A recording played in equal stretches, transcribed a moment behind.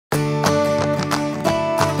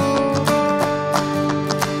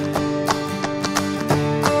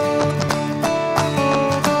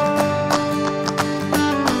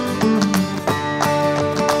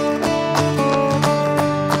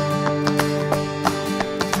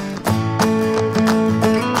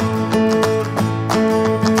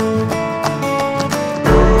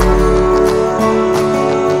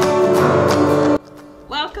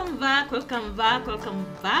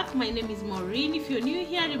back. My name is Maureen. If you're new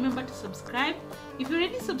here, remember to subscribe. If you're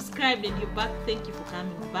already subscribed and you're back, thank you for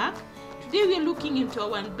coming back. Today we are looking into a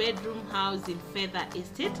one-bedroom house in FEDHA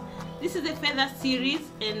Estate. This is the FEDHA series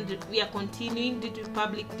and we are continuing due to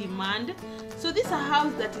public demand. So this is a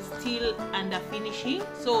house that is still under finishing.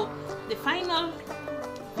 So the final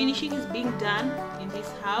finishing is being done in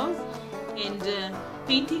this house and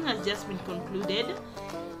painting has just been concluded.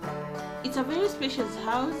 It's a very spacious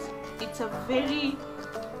house. It's a very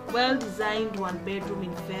well designed one bedroom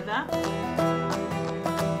in FEDHA.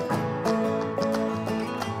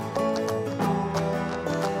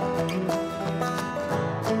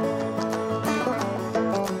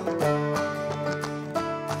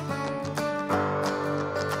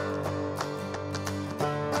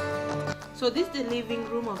 So this is the living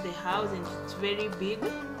room of the house and it's very big.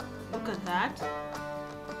 Look at that.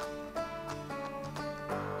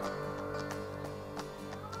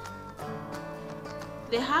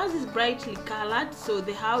 The house is brightly colored, so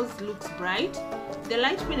the house looks bright. The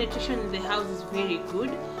light penetration in the house is very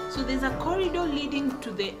good. So there's a corridor leading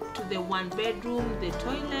to the one bedroom, the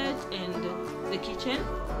toilet and the kitchen.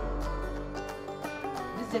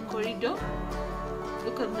 This is the corridor.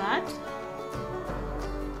 Look at that.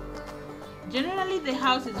 Generally the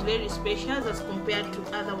house is very spacious as compared to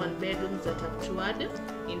other one bedrooms that I've toured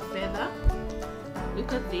in FEDHA.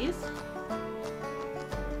 Look at this.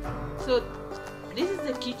 So this is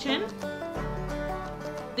the kitchen.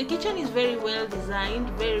 The kitchen is very well designed,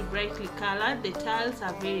 very brightly colored. The tiles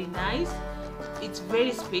are very nice. It's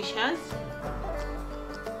very spacious.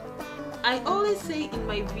 I always say in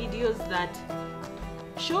my videos that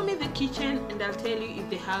show me the kitchen and I'll tell you if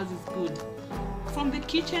the house is good. From the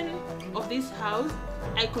kitchen of this house,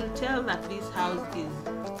 I could tell that this house is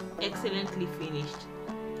excellently finished.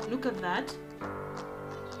 Look at that.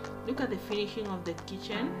 Look at the finishing of the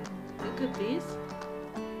kitchen. Look at this.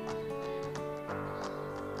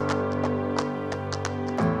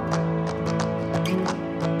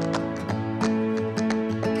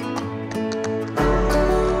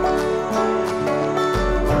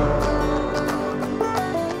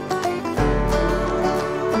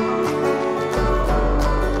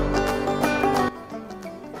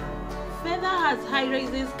 FEDHA has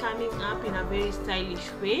high-rises coming up in a very stylish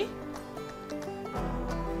way.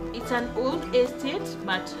 It's an old estate,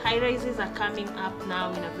 but high-rises are coming up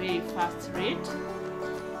now in a very fast rate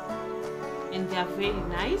and they are very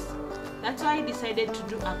nice. That's why I decided to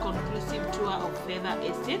do a conclusive tour of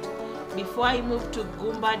FEDHA Estate before I move to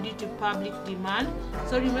Goomba due to public demand.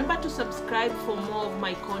 So remember to subscribe for more of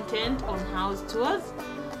my content on house tours.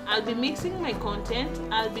 I'll be mixing my content.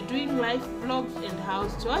 I'll be doing live vlogs and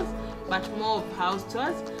house tours, but more of house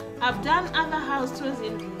tours. I've done other house tours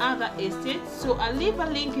in other estates, so I'll leave a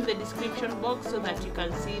link in the description box so that you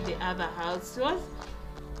can see the other house tours.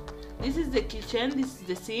 This is the kitchen, this is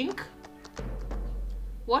the sink.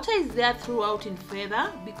 Water is there throughout in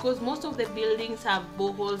FEDHA because most of the buildings have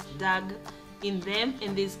boreholes dug in them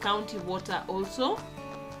and there's county water also.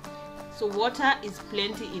 So water is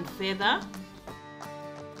plenty in FEDHA.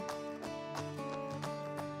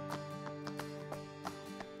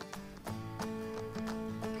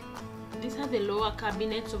 These are the lower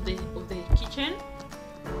cabinets of the kitchen.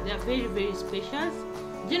 They are very spacious.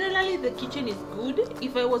 Generally the kitchen is good.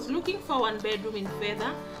 If I was looking for one bedroom in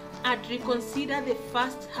FEDHA, I'd reconsider the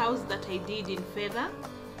first house that I did in FEDHA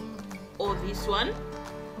or this one.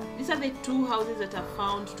 These are the two houses that I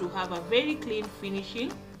found to have a very clean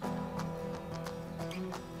finishing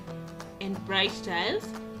and bright tiles.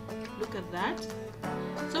 Look at that.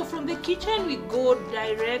 So from the kitchen we go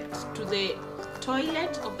direct to the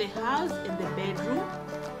toilet of the house and the bedroom.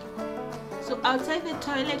 So outside the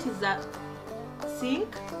toilet is the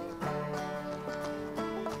sink.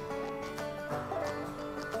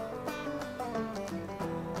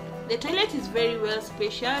 The toilet is very well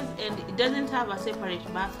spacious and it doesn't have a separate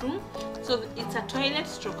bathroom, so it's a toilet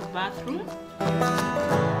stroke bathroom.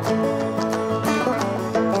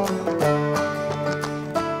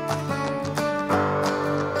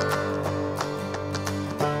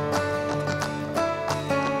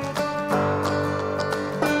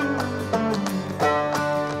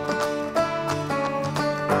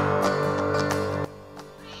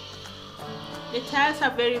 The tiles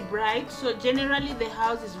are very bright, so generally the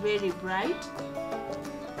house is very bright.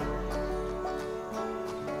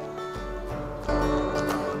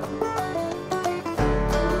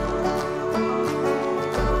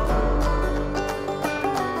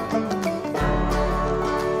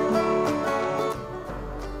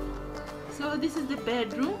 So this is the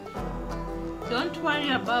bedroom. Don't worry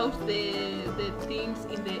about the things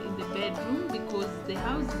in the bedroom, because the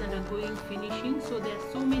house is undergoing finishing, so there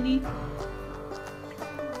are so many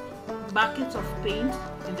buckets of paint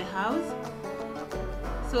in the house.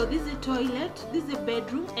 So this is a toilet, this is a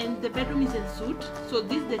bedroom, and the bedroom is en suite. So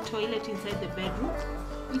this is the toilet inside the bedroom,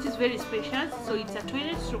 which is very spacious. So it's a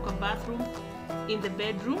toilet stroke a bathroom in the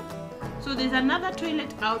bedroom. So there's another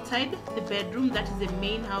toilet outside the bedroom, that is the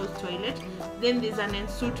main house toilet. Then there's an en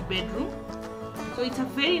suite bedroom. So it's a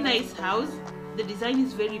very nice house. The design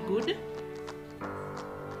is very good.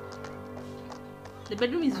 The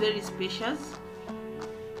bedroom is very spacious.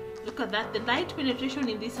 Look at that. The light penetration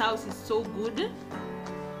in this house is so good,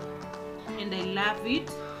 and I love it.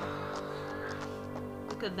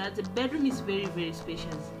 Look at that. The bedroom is very, very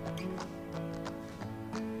spacious.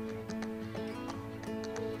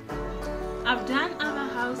 I've done other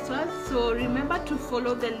house tours, so remember to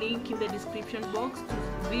follow the link in the description box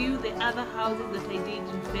to view the other houses that I did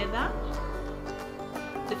in FEDHA.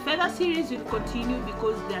 The FEDHA series will continue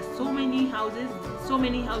because there are so many houses, so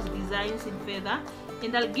many house designs in FEDHA,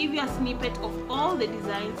 and I'll give you a snippet of all the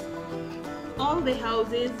designs, all the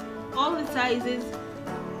houses, all the sizes,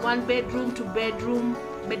 1 bedroom, 2 bedroom,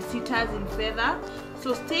 bed-sitters in FEDHA.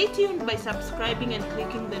 So stay tuned by subscribing and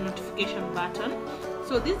clicking the notification button.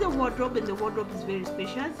 So this is the wardrobe, and the wardrobe is very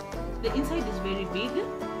spacious. The inside is very big. Look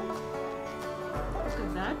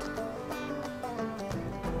at that.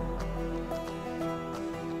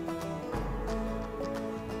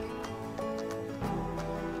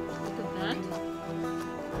 Look at that.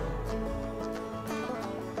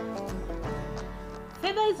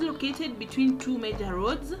 FEDHA is located between 2 major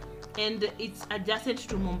roads, and it's adjacent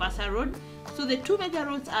to Mombasa Road. So the 2 major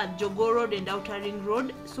roads are Jogoo Road and Outer Ring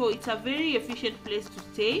Road. So it's a very efficient place to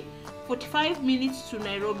stay. 45 minutes to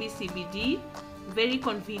Nairobi CBD, very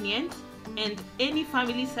convenient, and any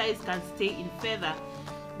family size can stay in FEDHA.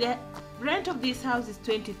 The rent of this house is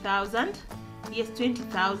 20,000. Yes,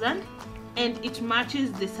 20,000, and it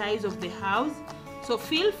matches the size of the house. So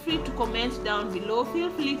feel free to comment down below. Feel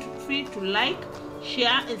free to like,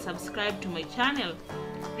 share, and subscribe to my channel.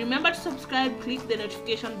 Remember to subscribe, click the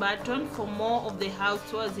notification button for more of the house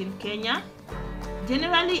tours in Kenya.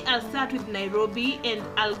 Generally, I'll start with Nairobi, and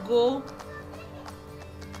I'll go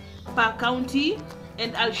per county,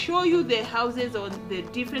 and I'll show you the houses on the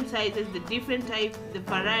different sizes, the different types, the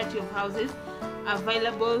variety of houses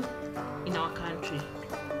available in our country.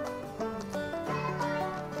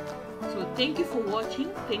 So thank you for watching.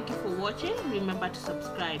 Remember to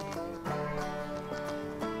subscribe.